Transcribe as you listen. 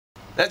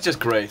That's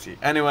just crazy.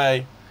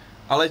 Anyway,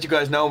 I'll let you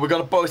guys know. We're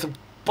gonna post some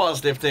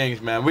positive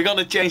things, man. We're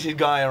gonna change this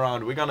guy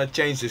around. We're gonna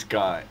change this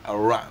guy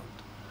around.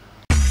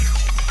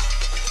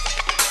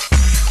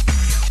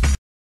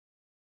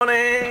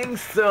 Morning,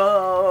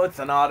 so it's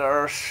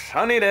another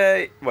sunny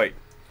day. Wait,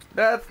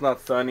 that's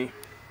not sunny.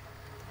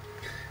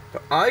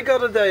 So I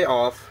got a day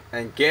off,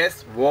 and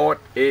guess what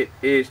it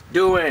is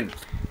doing?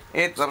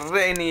 It's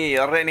rainy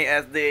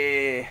as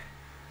the...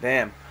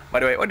 Damn. By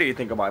the way, what do you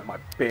think about my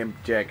pimp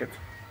jacket?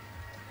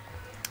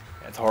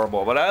 It's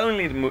horrible, but I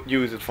only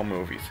use it for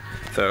movies.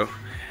 So,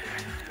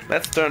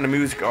 let's turn the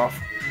music off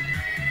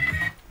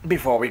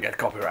before we get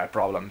copyright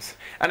problems.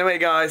 Anyway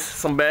guys,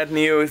 some bad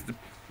news. The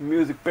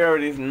music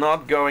parody is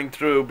not going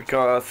through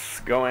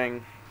because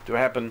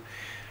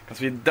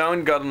we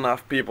don't got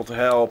enough people to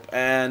help,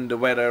 and the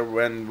weather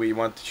when we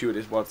want to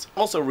shoot was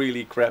also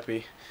really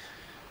crappy.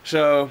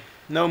 So,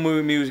 no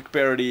music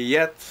parody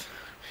yet.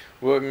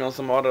 Working on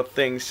some other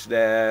things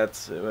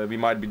that we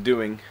might be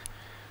doing,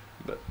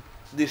 but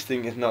this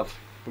thing is not.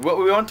 What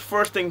we want, the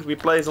first thing we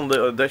place on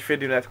the Dutch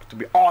video network to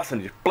be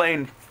awesome, just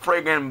plain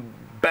friggin'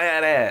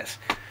 badass.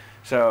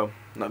 So,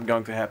 not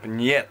going to happen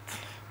yet.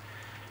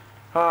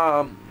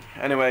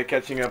 Anyway,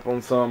 catching up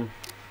on some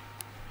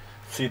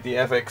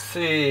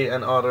CTFXC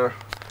and other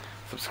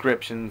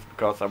subscriptions,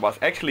 because I was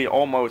actually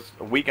almost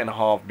a week and a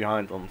half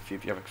behind on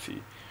CTFXC.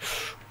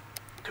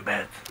 Too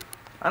bad.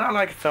 And I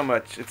like it so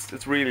much.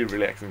 It's really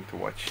relaxing to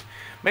watch.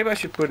 Maybe I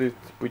should put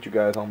you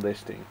guys on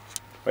this thing.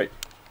 Wait.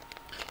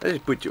 Let's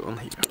just put you on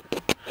here.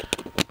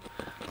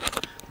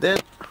 Then.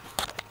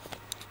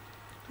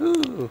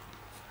 Ooh.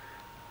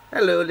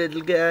 Hello,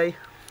 little guy.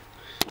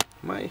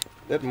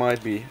 That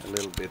might be a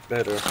little bit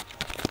better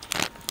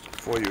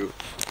for you.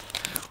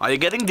 Are you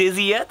getting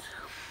dizzy yet?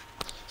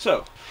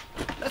 So,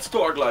 let's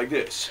talk like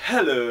this.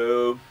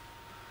 Hello.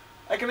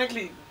 I can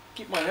actually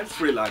keep my hands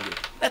free like this.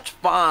 That's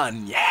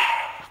fun,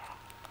 yeah.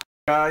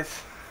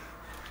 Guys,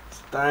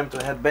 it's time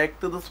to head back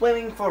to the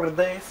swimming for the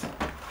days.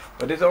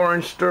 But this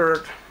orange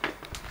shirt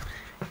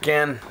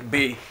can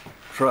be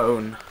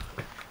thrown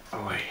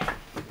away.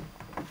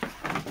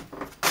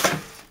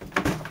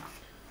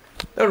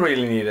 Don't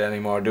really need it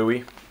anymore, do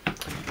we?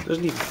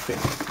 Doesn't even fit.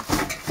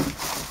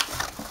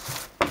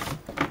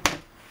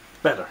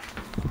 Better.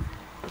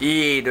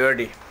 Eee,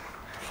 dirty.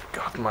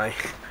 God, my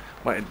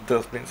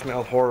dustbin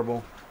smells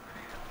horrible.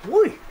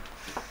 Whee!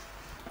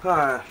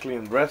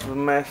 Clean the rest of the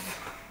mess.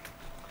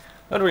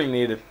 Don't really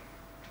need it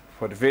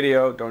for the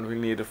video, don't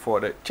really need it for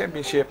the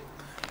championship.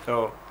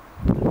 So,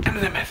 end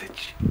of the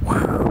message.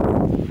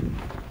 Wow.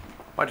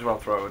 Might as well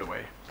throw it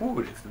away.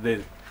 Ooh,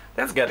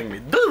 that's getting me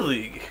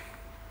dizzy.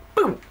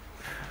 Boom.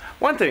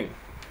 One thing.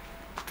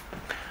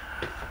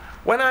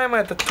 When I'm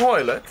at the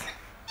toilet,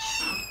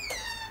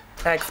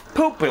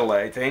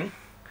 expopulating,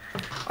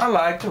 I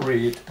like to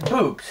read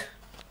books.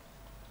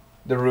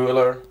 The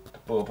Ruler, The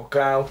Purple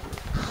Cow.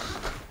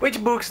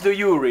 Which books do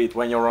you read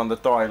when you're on the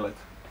toilet?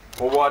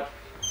 Or what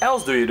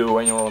else do you do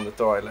when you're on the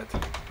toilet?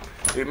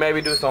 Do you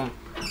maybe do some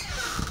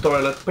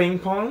toilet ping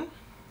pong?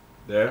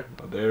 There,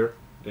 there,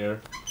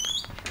 there.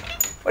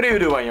 What do you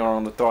do when you're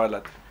on the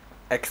toilet?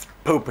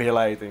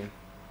 Expopulating.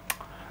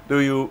 Do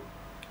you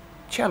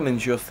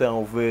challenge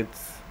yourself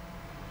with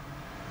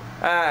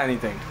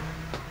anything?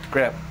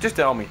 Crap, just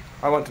tell me.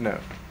 I want to know.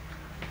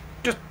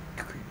 Just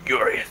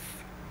curious.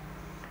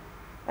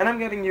 And I'm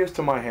getting used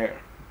to my hair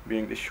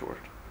being this short.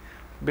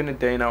 Been a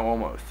day now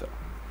almost, so.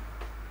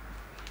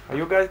 Are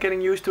you guys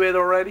getting used to it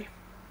already?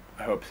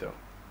 I hope so.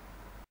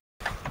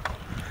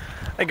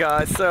 Hey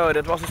guys, so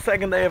that was the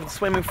second day of the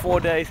swimming 4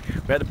 days.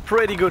 We had a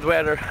pretty good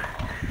weather,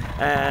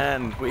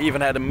 and we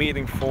even had a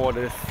meeting for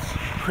this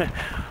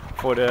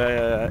for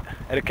the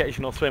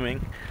educational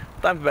swimming.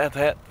 Time to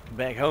head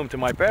back home to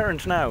my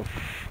parents now.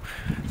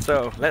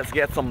 So let's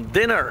get some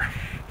dinner.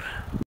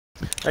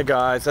 Hey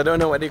guys, I don't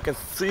know whether you can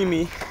see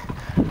me,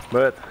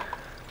 but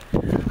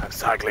I'm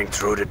cycling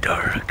through the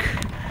dark.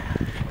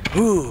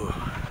 Ooh.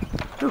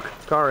 Look,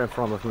 car in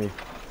front of me.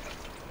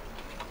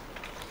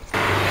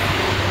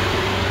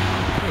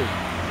 Hey,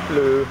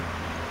 hello.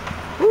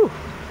 Ooh,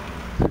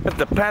 it's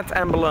the pet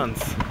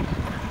ambulance.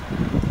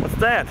 What's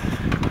that?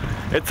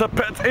 It's a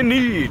pet in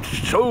need,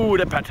 so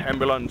the pet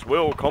ambulance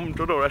will come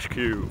to the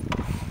rescue.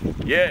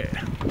 Yeah.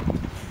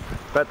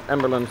 Pet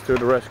ambulance to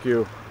the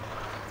rescue.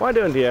 Why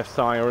don't they have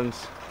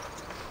sirens?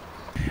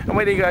 And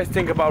what do you guys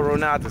think about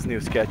Renata's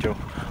new schedule?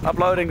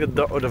 Uploading the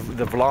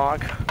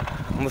vlog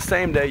on the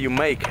same day you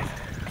make it.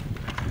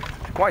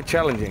 Quite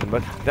challenging,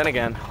 but then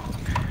again,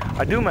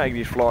 I do make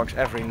these vlogs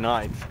every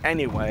night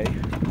anyway,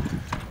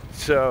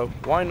 so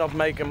why not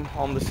make them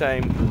on the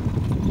same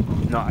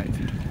night?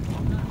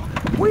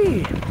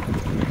 Whee!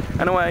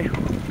 Anyway,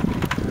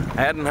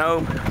 heading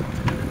home,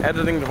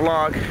 editing the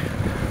vlog.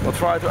 We'll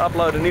try to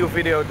upload a new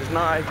video this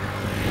night.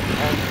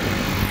 And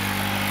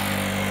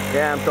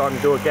yeah, I'm talking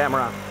to a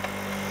camera.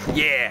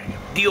 Yeah,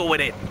 deal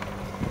with it.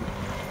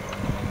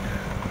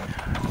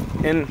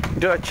 In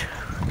Dutch,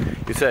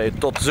 you say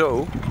tot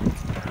zo.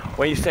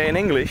 When you say in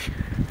English,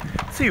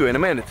 see you in a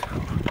minute,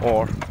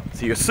 or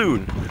see you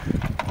soon.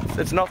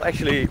 it's not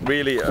actually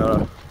really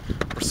a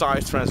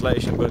precise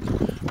translation, but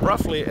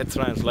roughly it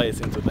translates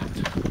into that.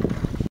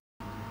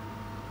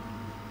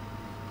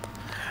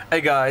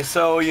 Hey guys,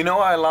 so you know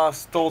I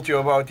last told you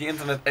about the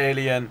internet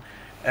alien,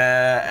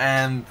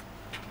 and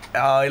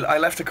I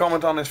left a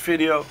comment on this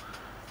video,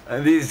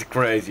 and this is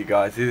crazy,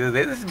 guys.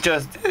 This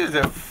is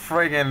a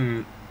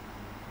friggin',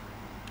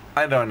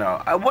 I don't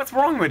know. What's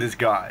wrong with this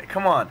guy?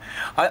 Come on.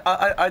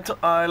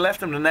 I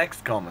left him the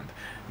next comment.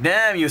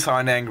 Damn, you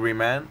sound angry,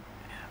 man.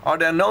 Are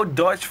there no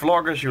Dutch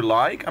vloggers you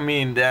like? I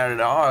mean,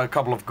 there are a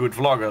couple of good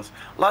vloggers.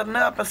 Lighten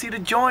up and see the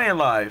joy in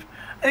life.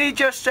 And he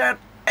just said,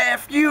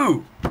 F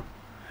you.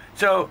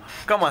 So,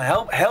 come on,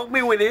 help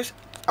me with this.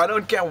 I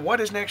don't care what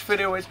his next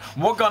video is.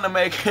 We're gonna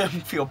make him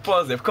feel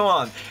positive. Come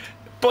on.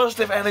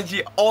 Positive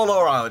energy all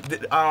around.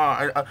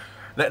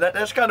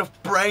 Let's kind of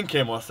prank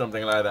him or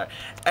something like that.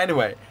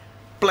 Anyway,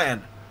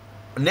 plan.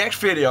 Next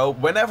video,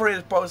 whenever it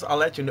is posted, I'll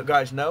let you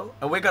guys know.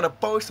 And we're gonna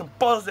post some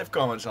positive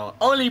comments on.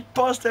 Only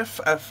positive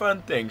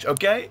fun things,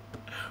 okay?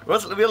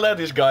 We'll let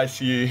this guy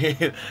see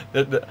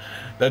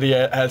that he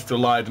has to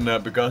lighten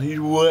up because he's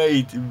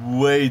way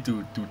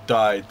too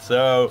tight.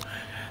 So,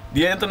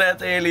 the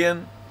internet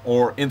alien,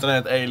 or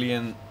internet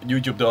alien,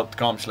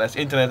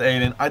 youtube.com/internet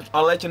alien.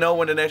 I'll let you know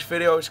when the next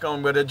video is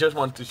coming, but I just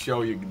want to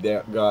show you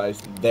that,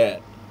 guys,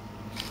 that.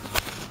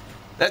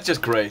 That's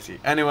just crazy.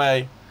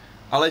 Anyway,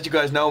 I'll let you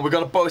guys know. We're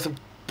gonna post some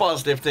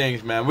positive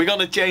things, man. We're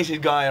gonna change this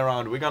guy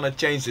around. We're gonna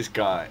change this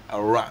guy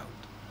around.